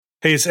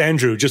Hey, it's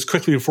Andrew. Just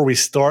quickly before we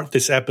start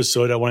this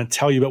episode, I want to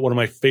tell you about one of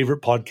my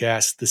favorite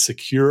podcasts, the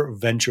Secure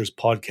Ventures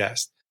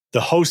podcast.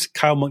 The host,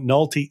 Kyle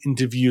McNulty,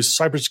 interviews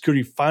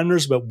cybersecurity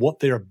founders about what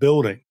they are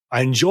building.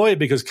 I enjoy it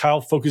because Kyle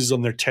focuses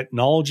on their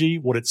technology,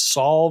 what it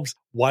solves,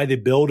 why they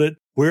build it,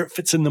 where it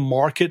fits in the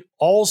market.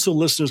 Also,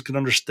 listeners can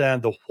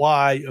understand the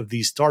why of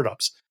these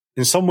startups.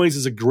 In some ways,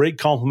 it's a great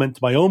complement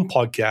to my own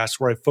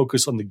podcast where I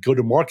focus on the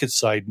go-to-market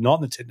side, not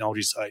on the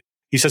technology side.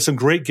 He's had some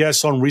great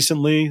guests on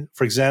recently.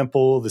 For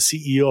example, the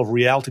CEO of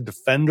Reality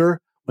Defender,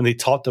 when they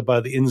talked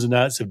about the ins and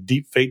outs of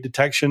deep fake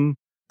detection.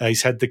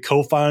 He's had the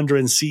co-founder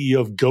and CEO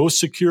of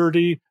Ghost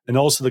Security, and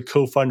also the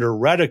co-founder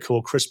of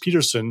Radical, Chris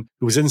Peterson,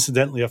 who was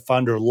incidentally a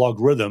founder of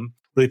Logarithm,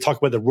 where they talk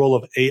about the role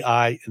of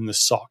AI in the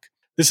SOC.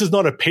 This is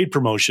not a paid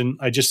promotion.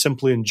 I just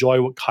simply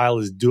enjoy what Kyle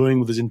is doing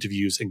with his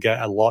interviews and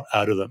get a lot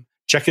out of them.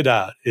 Check it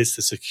out. It's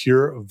the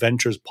Secure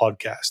Ventures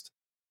podcast.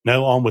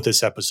 Now on with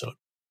this episode.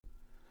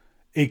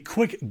 A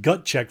quick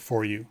gut check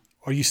for you.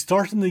 Are you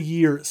starting the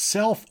year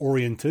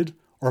self-oriented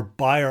or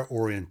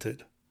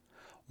buyer-oriented?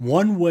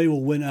 One way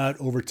will win out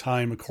over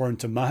time, according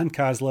to Mahan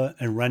Kasla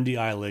and Randy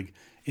Eilig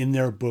in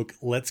their book,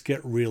 Let's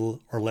Get Real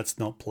or Let's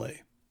Not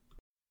Play.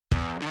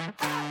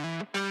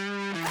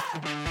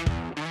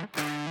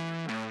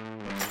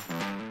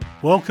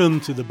 Welcome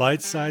to the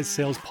Bite Size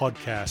Sales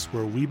Podcast,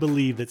 where we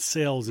believe that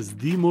sales is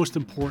the most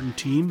important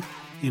team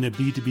in a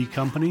B2B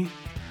company,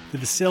 that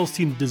the sales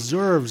team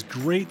deserves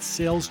great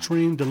sales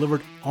training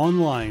delivered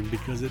online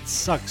because it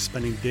sucks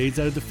spending days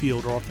out of the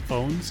field or off the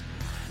phones.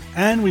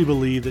 And we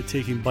believe that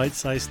taking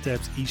bite-sized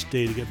steps each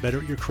day to get better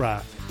at your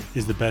craft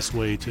is the best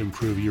way to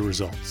improve your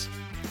results.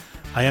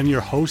 I am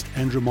your host,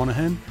 Andrew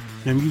Monahan,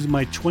 and I'm using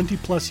my 20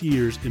 plus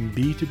years in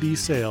B2B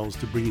sales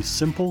to bring you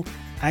simple,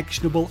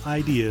 actionable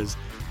ideas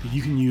that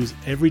you can use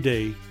every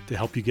day to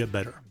help you get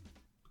better.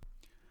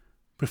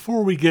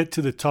 Before we get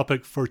to the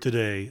topic for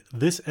today,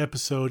 this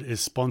episode is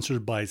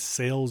sponsored by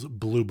Sales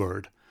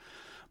Bluebird.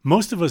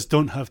 Most of us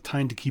don't have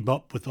time to keep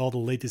up with all the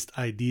latest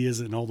ideas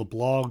and all the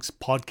blogs,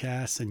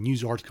 podcasts, and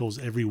news articles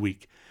every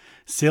week.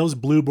 Sales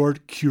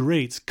Bluebird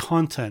curates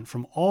content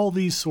from all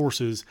these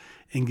sources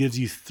and gives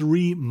you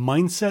 3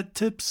 mindset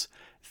tips,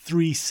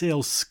 3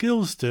 sales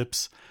skills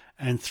tips,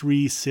 and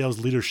 3 sales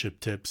leadership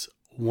tips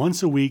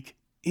once a week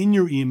in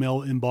your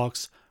email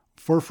inbox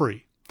for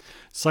free.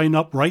 Sign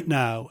up right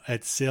now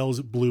at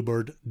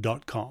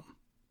salesbluebird.com.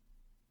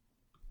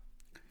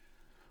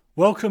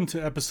 Welcome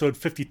to episode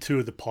 52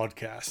 of the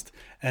podcast.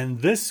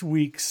 And this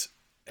week's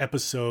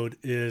episode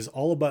is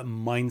all about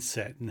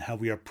mindset and how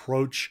we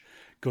approach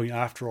going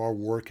after our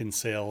work in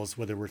sales,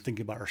 whether we're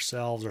thinking about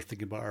ourselves or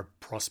thinking about our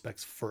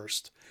prospects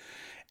first.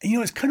 And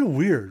it's kind of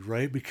weird,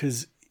 right?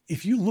 Because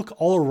if you look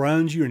all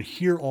around you and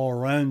hear all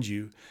around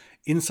you,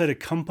 inside a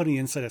company,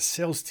 inside a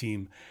sales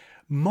team,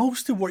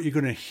 most of what you're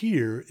going to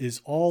hear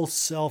is all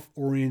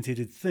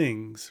self-oriented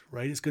things,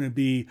 right? It's going to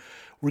be,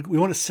 we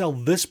want to sell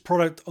this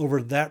product over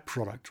that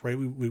product, right?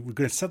 We're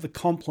going to set the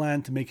comp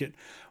plan to make it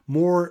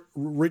more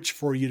rich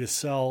for you to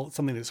sell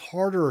something that's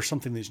harder or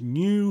something that's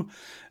new.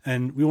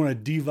 And we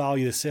want to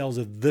devalue the sales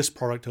of this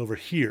product over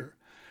here,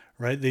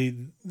 right?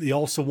 They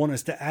also want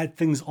us to add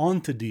things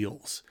onto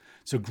deals.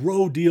 So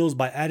grow deals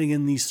by adding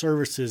in these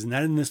services and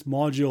adding this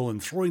module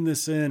and throwing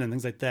this in and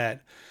things like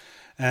that.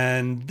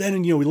 And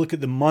then, we look at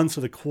the months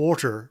or the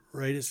quarter,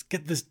 right? It's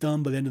get this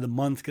done by the end of the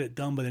month, get it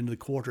done by the end of the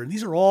quarter. And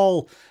these are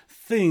all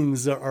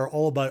things that are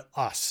all about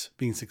us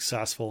being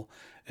successful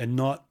and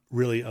not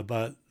really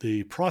about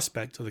the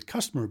prospect or the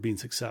customer being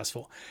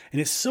successful.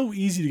 And it's so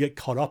easy to get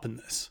caught up in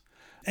this.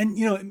 And,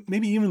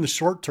 maybe even in the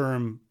short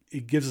term,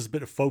 it gives us a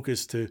bit of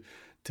focus to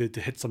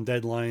hit some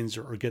deadlines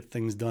or get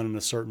things done in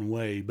a certain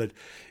way. But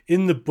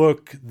in the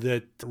book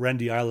that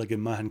Randy Eilig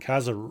and Mahan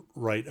Kasla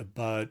write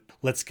about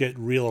Let's Get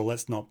Real or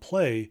Let's Not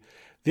Play,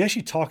 they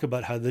actually talk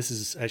about how this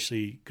is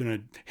actually going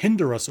to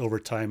hinder us over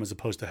time as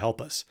opposed to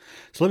help us.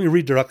 So let me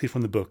read directly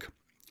from the book.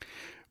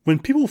 When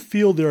people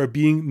feel they are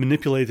being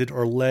manipulated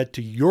or led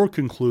to your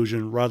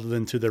conclusion rather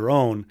than to their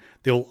own,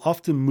 they will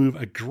often move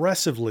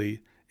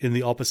aggressively in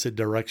the opposite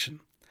direction.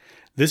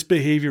 This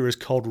behavior is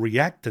called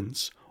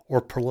reactance, or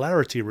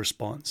polarity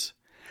response.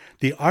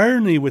 The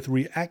irony with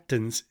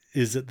reactance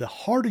is that the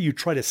harder you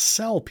try to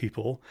sell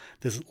people,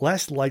 the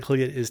less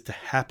likely it is to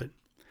happen.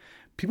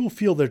 People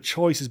feel their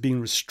choice is being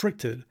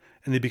restricted,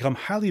 and they become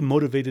highly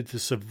motivated to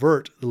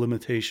subvert the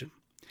limitation.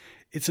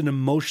 It's an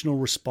emotional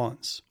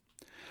response.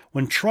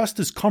 When trust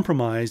is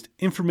compromised,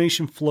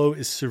 information flow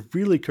is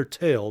severely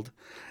curtailed,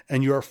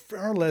 and you are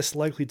far less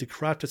likely to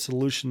craft a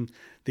solution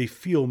they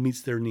feel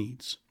meets their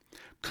needs.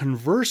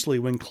 Conversely,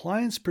 when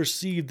clients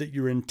perceive that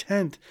your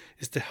intent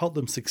is to help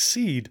them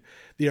succeed,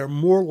 they are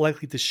more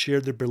likely to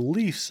share their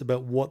beliefs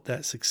about what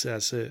that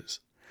success is.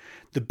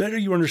 The better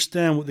you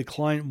understand what the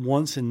client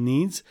wants and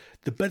needs,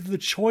 the better the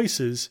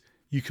choices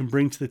you can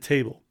bring to the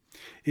table.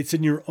 It's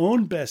in your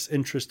own best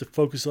interest to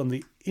focus on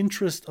the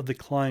interest of the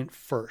client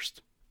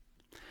first.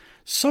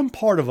 Some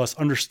part of us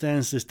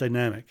understands this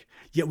dynamic,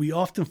 yet we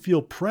often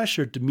feel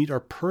pressured to meet our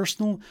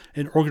personal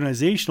and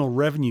organizational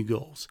revenue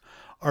goals.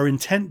 Our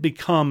intent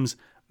becomes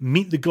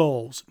meet the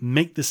goals,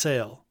 make the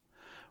sale.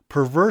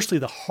 Perversely,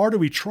 the harder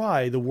we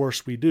try, the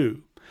worse we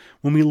do.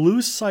 When we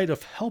lose sight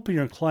of helping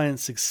our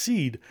clients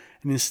succeed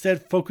and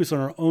instead focus on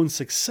our own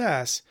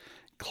success,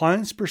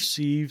 clients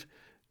perceive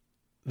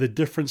the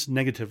difference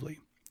negatively.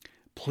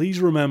 Please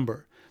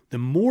remember, the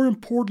more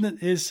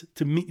important it is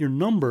to meet your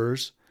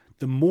numbers,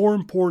 the more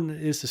important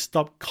it is to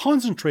stop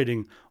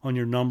concentrating on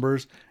your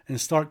numbers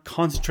and start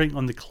concentrating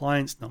on the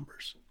client's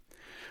numbers.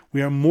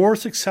 We are more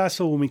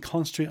successful when we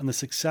concentrate on the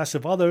success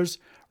of others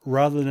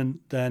rather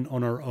than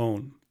on our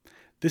own.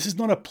 This is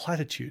not a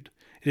platitude.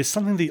 It is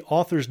something the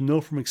authors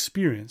know from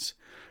experience.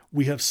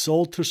 We have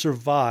sold to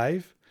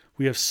survive,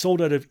 we have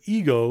sold out of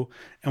ego,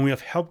 and we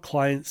have helped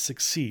clients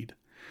succeed.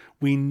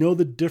 We know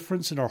the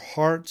difference in our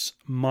hearts,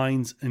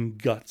 minds, and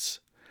guts.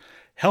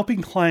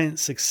 Helping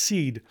clients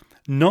succeed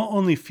not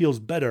only feels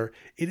better,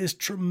 it is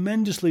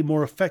tremendously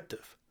more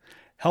effective.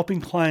 Helping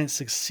clients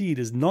succeed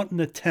is not an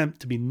attempt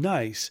to be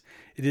nice.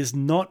 It is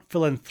not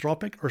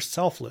philanthropic or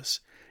selfless.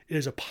 It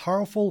is a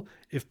powerful,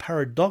 if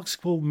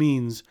paradoxical,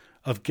 means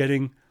of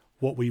getting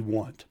what we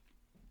want.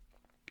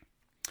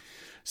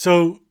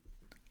 So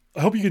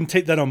I hope you can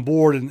take that on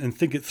board and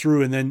think it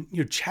through, and then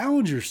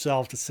challenge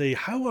yourself to say,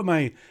 how am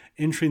I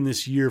entering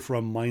this year from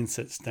a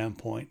mindset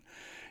standpoint?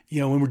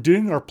 When we're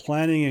doing our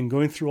planning and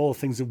going through all the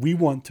things that we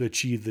want to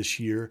achieve this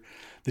year,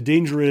 the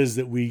danger is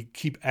that we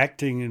keep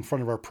acting in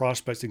front of our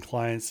prospects and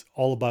clients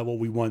all about what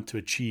we want to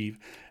achieve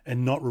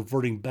and not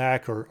reverting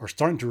back or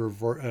starting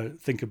to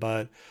think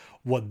about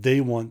what they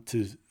want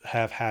to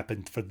have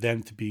happen for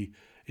them to be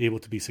able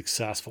to be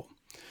successful.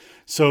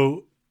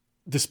 So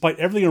despite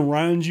everything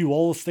around you,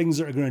 all the things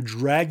that are going to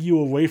drag you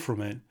away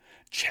from it,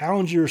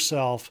 challenge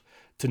yourself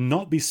to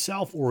not be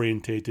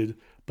self-orientated,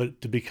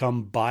 but to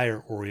become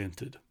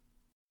buyer-oriented.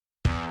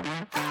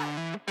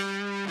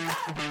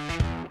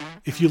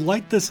 If you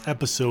like this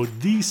episode,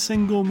 the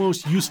single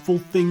most useful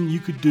thing you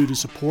could do to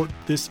support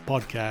this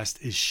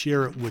podcast is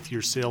share it with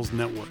your sales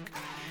network.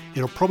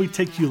 It'll probably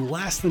take you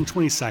less than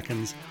 20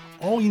 seconds.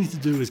 All you need to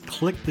do is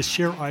click the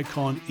share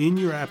icon in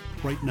your app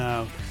right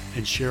now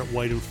and share it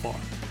wide and far.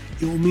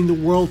 It will mean the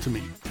world to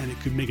me, and it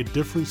could make a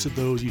difference to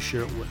those you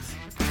share it with.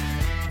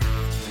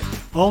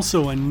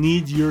 Also, I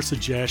need your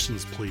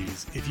suggestions,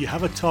 please. If you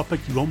have a topic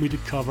you want me to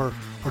cover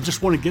or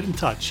just want to get in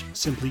touch,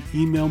 simply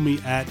email me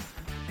at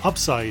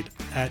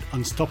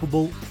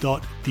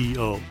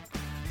upside@unstoppable.do.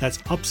 That's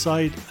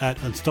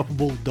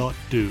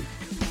upside@unstoppable.do.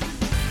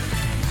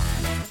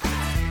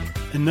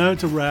 And now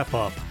to wrap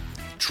up.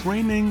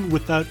 Training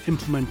without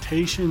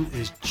implementation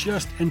is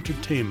just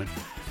entertainment,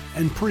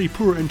 and pretty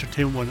poor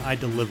entertainment when I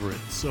deliver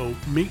it. So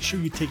make sure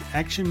you take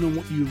action on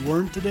what you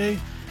learned today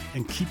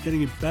and keep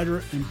getting it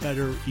better and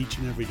better each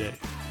and every day.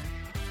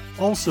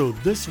 Also,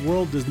 this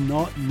world does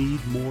not need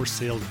more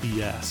sales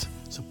BS,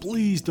 so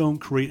please don't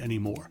create any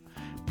more.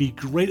 Be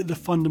great at the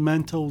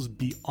fundamentals,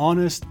 be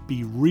honest,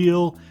 be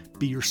real,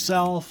 be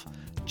yourself,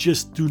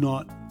 just do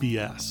not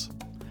BS.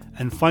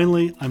 And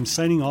finally, I'm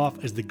signing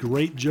off as the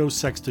great Joe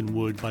Sexton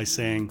would by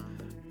saying,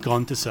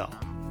 gone to sell.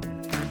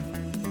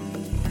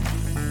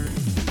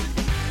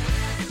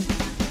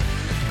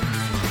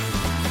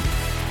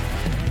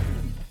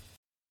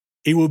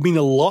 It would mean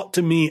a lot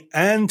to me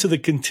and to the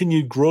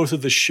continued growth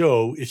of the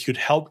show if you could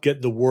help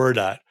get the word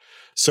out.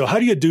 So how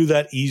do you do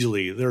that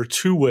easily? There are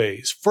two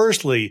ways.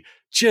 Firstly,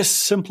 just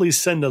simply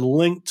send a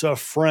link to a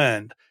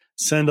friend.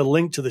 Send a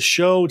link to the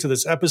show, to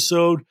this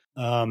episode.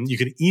 You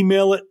can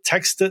email it,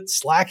 text it,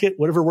 Slack it,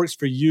 whatever works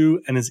for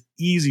you and is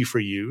easy for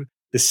you.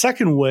 The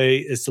second way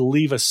is to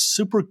leave a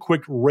super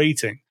quick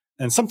rating.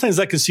 And sometimes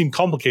that can seem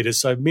complicated,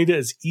 so I've made it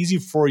as easy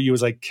for you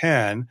as I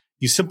can.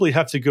 You simply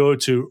have to go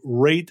to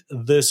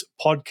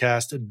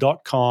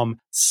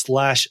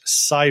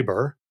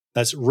ratethispodcast.com/cyber.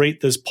 That's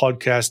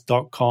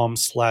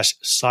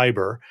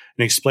ratethispodcast.com/cyber,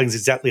 and explains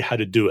exactly how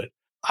to do it.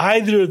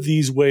 Either of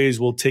these ways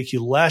will take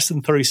you less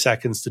than 30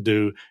 seconds to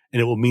do, and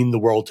it will mean the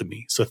world to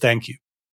me. So thank you.